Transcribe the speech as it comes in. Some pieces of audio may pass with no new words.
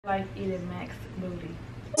like eating Max booty.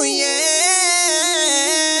 Oh yeah.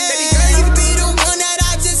 Baby girl, you be the one that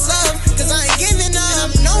I just love. Cause I ain't giving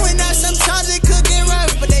up. Knowing that sometimes it could get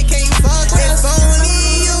rough, but they can't fuck. If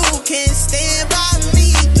only you can stand by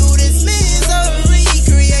me through this misery.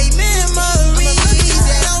 Create memories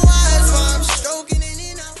that I watch while I'm stroking in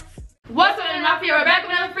and out. What's up, Mafia? We're back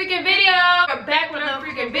with another freaking video. We're back with another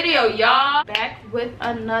freaking video, y'all. Back with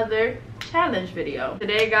another challenge video.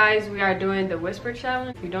 Today, guys, we are doing the whisper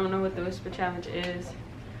challenge. If you don't know what the whisper challenge is,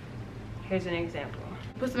 here's an example.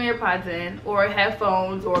 Put some AirPods in, or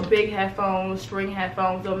headphones, or big headphones, string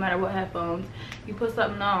headphones, don't matter what headphones. You put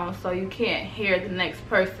something on so you can't hear the next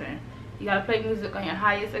person. You gotta play music on your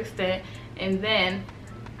highest extent, and then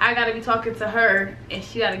I gotta be talking to her, and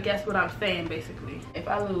she gotta guess what I'm saying, basically. If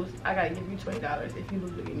I lose, I gotta give you $20. If you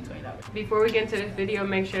lose, you give me $20. Before we get into this video,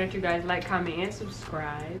 make sure that you guys like, comment, and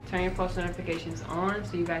subscribe. Turn your post notifications on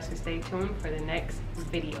so you guys can stay tuned for the next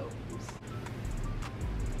videos.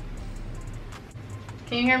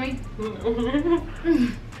 Can you hear me?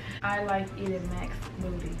 I like eating Max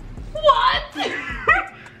booty. What?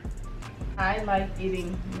 I like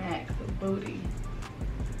eating Max booty.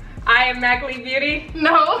 I am Mackandmia Beauty.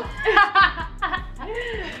 No.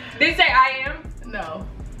 Did you say I am? No.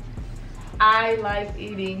 I like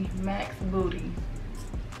eating Max booty.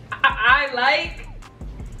 I like.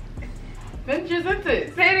 Finish your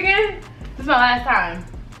sentence. Say it again. This is my last time.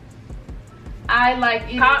 I like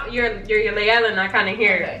eating. You're yelling. I kind of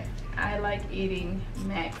hear it. Okay. I like eating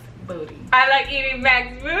Max booty. I like eating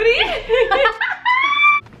Max booty.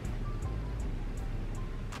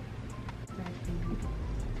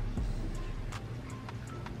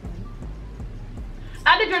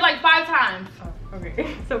 I did yours like 5 times. Oh,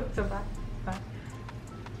 okay. So 5.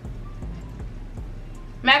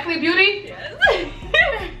 Mackandmia Beauty? Yes.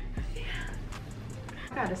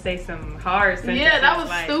 I gotta say some hard sentences. Yeah, that was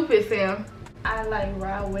like, stupid, Sam. I like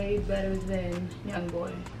Rod Wave better than Young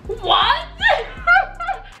Boy. What?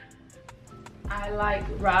 I like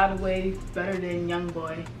Rod Wave better than Young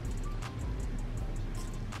Boy.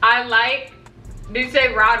 I like. Did you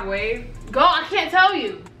say Rod Wave? Go, I can't tell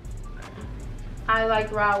you. I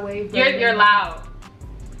like Rod Wave better You're loud.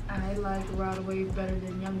 I like Rod Wave better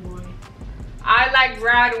than Young Boy. I like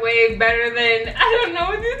Rod Wave better than. I don't know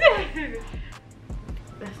what you said.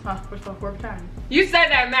 That's my first or fourth time. You said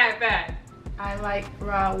that mad fast. I like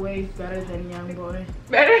Rod Wave better than Young Boy.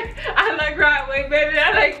 Better? I like Rod Wave better than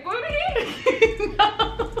I like booty?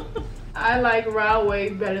 No. I like Rod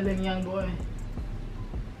Wave better than Young Boy.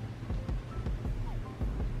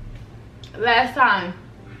 Last time.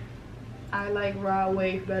 I like Rod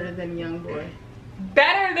Wave better than Young Boy.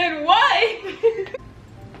 Better than what?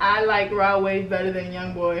 I like Rod Wave better than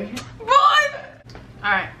Young Boy. What?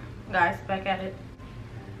 Alright, guys, back at it.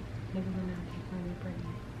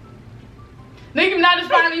 Nicki Minaj is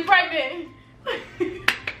finally pregnant.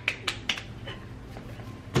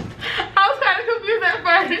 I was kind of confused at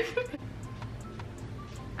first.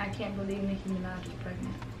 I can't believe Nicki Minaj is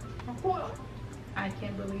pregnant. What? I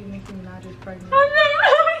can't believe Nicki Minaj is pregnant. I don't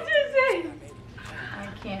know what you said. I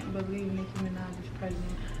can't believe Nicki Minaj is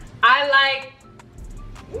pregnant. I like.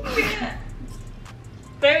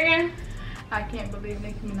 Say it again. I can't believe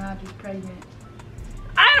Nicki Minaj is pregnant.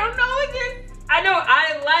 I don't know what this. I know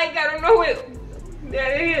I like. I don't know what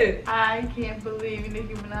that is. I can't believe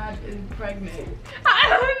Nicki Minaj is pregnant. I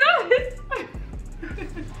don't know this.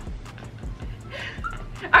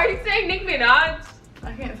 Are you saying Nicki Minaj?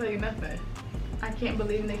 I can't tell you nothing. I can't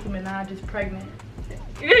believe Nicki Minaj is pregnant.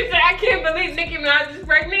 You didn't say I can't believe Nicki Minaj is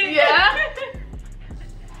pregnant? Yeah.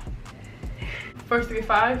 First to get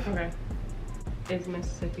 5? Okay. Is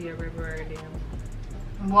Mississippi a river or a dam?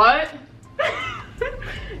 What?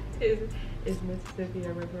 Is Mississippi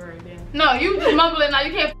a river or a dam? No, you just mumbling now.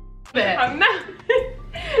 You can't that. I'm not.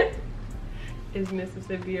 Is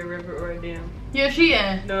Mississippi a river or a dam? You're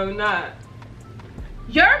cheating. No, I'm not.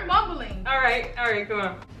 You're mumbling. Alright, come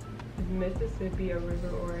on. Is Mississippi a river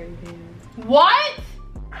or a dam? What?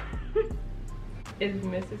 Is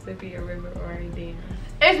Mississippi a river or a dam?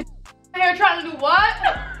 Is here trying to do what?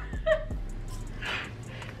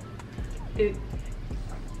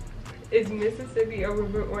 Is Mississippi a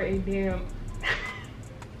river or a dam?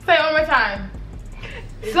 Say it one more time.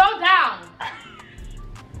 Slow down.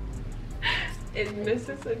 Is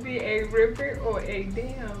Mississippi a river or a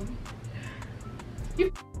dam?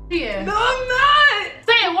 You cheating. No, I'm not.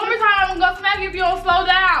 Say it one more time. I'm gonna smack you if you don't slow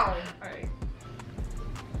down. Alright.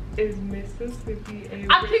 Is Mississippi a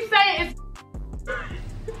I keep saying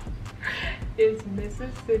Is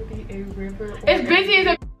Mississippi a river or it's busy as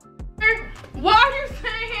a What are you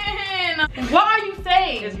saying? What are you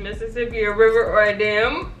saying? Is Mississippi a river or a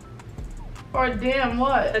dam? Or damn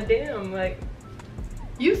what? A damn, like.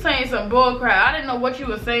 You saying some bull crap. I didn't know what you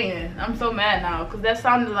were saying. I'm so mad now because that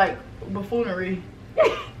sounded like buffoonery.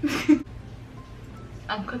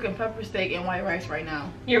 I'm cooking pepper steak and white rice right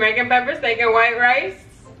now. You're making pepper steak and white rice?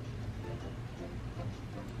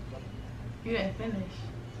 You didn't finish.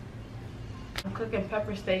 I'm cooking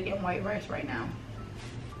pepper steak and white rice right now.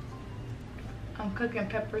 I'm cooking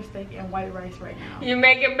pepper steak and white rice right now. You're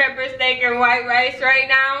making pepper steak and white rice right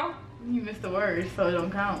now? You missed the word, so it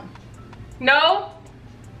don't count. No?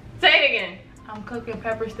 Say it again. I'm cooking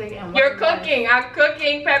pepper steak and white You're rice. cooking. I'm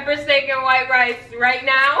cooking pepper steak and white rice right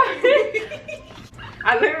now.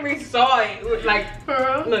 I literally saw it. Like,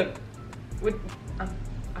 look. I'm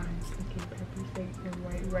cooking pepper steak and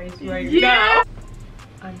white rice right now.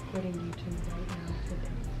 I'm quitting YouTube right now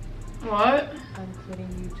today. What? I'm quitting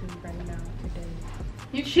YouTube right now today.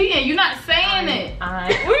 You cheating. You're not saying it. What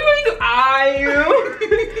do you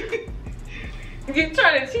mean? You're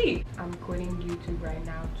trying to cheat. I'm quitting YouTube right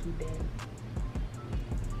now today.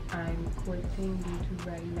 I'm quitting YouTube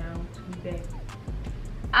right now today.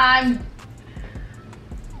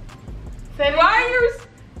 Say it. Why are you?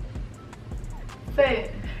 Say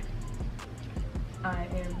it. I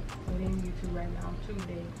am quitting YouTube right now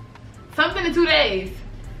today. Something in 2 days.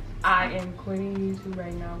 I am quitting YouTube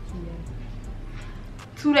right now today.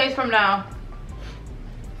 2 days from now.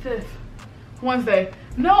 5th. Wednesday.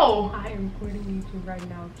 No. I am quitting YouTube right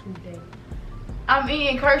now today. I'm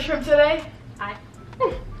eating curd shrimp today. I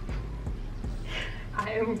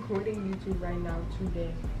am quitting YouTube right now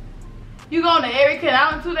today. You going to Area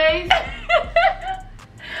Canal in 2 days?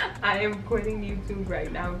 I am quitting YouTube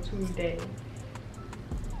right now today.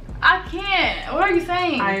 I can't. What are you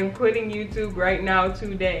saying? I am quitting YouTube right now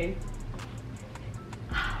today.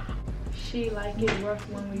 She like it rough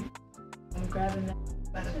when I'm grabbing that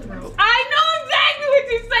by the throat. I know exactly what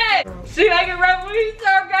you said. She like it rough when you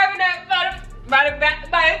start grabbing that by the back.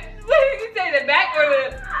 What did you say? The back or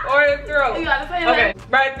the throat? You gotta say Okay, that.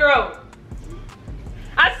 by the throat.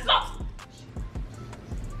 I saw.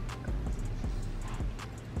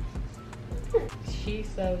 She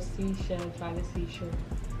sells seashells by the seashore.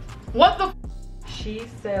 What the? She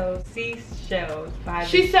sells seashells by the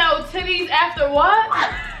She sells titties after what?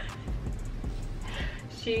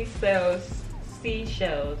 She sells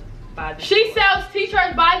seashells by the She sells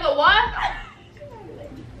t-shirts by the what?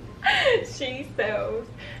 She sells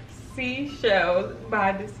seashells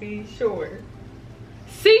by the seashore.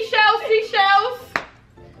 Seashells.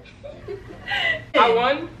 I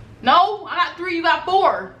won? No, I got 3, you got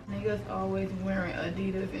 4. Niggas always wearing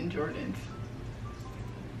Adidas and Jordans.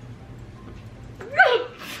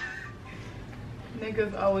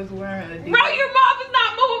 Niggas always wearing Adidas. Bro, your mouth is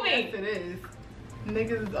not moving. Yes, it is.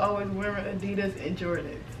 Niggas is always wearing Adidas and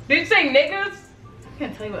Jordans. Did you say niggas? I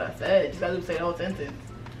can't tell you what I said. You gotta say the whole sentence.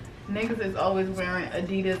 Niggas is always wearing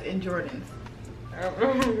Adidas and Jordans.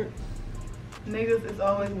 Niggas is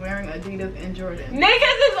always wearing Adidas and Jordans.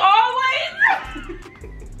 Niggas is always.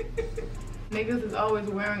 Niggas is always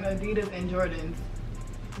wearing Adidas and Jordans.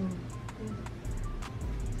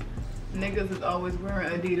 Niggas is always wearing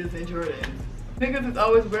Adidas and Jordans. Niggas is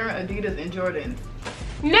always wearing Adidas and Jordans.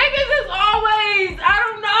 Niggas is always. I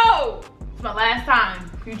don't know. It's my last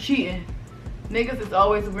time. You cheating. Niggas is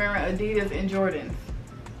always wearing Adidas and Jordans.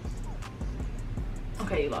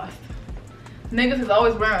 Okay, you lost. Niggas is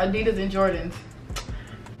always wearing Adidas and Jordans.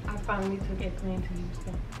 I finally took a plane to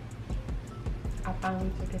Houston. I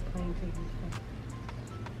finally took a plane to Houston.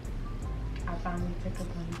 I finally took a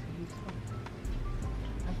plane to Houston.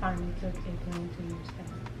 I finally took a plane to Houston.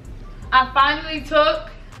 I finally took.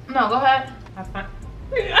 No, go ahead. I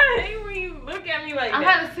hate when you look at me like I that.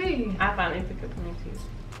 had to see. I finally took a plane to Houston.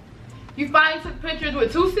 You finally took pictures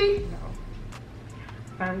with Tusi? No.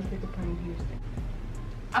 I finally took a plane to Houston.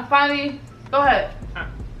 I finally. Go ahead.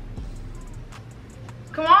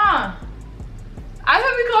 Come on. I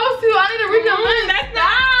should be close to you. I need to read your list. That's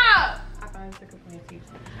Stop. I finally took a plane to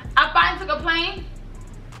Houston. I finally took a plane.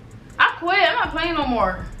 I quit. I'm not playing no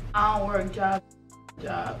more. I don't work job.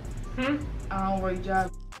 Hmm? I don't work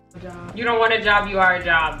job. You don't want a job, you are a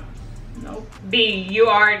job. Nope. B, you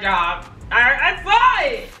are a job. I saw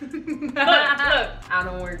it. Look, I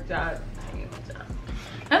don't work job. I ain't a job.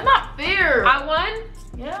 That's not fair. I won?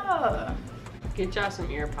 Yeah. Get y'all some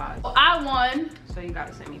earpods. Well, I won. So you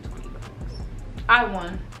gotta send me 20 bucks. I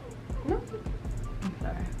won. No. I'm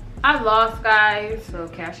sorry. I lost, guys. So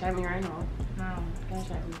cash at me right now. No.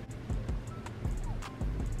 Cash at me.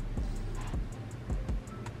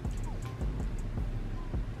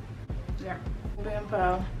 Yeah. Bam,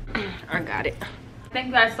 pal. I got it. Thank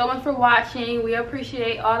you guys so much for watching. We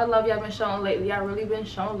appreciate all the love y'all been showing lately. Y'all really been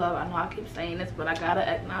showing love. I know I keep saying this, but I gotta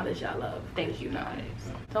acknowledge y'all love. Thank you guys.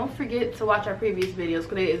 Don't forget to watch our previous videos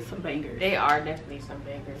because there is some bangers. They are definitely some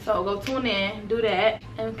bangers. So go tune in, do that,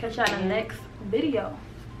 and catch y'all in the next video.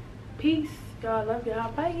 Peace. Y'all, love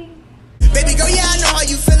y'all. Bye. Baby girl, yeah, I know how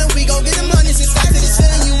you feeling. We gon' get them honest and stop to the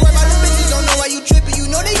ceiling. You worry about the bitches, don't know why you tripping. You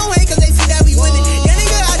know they gon'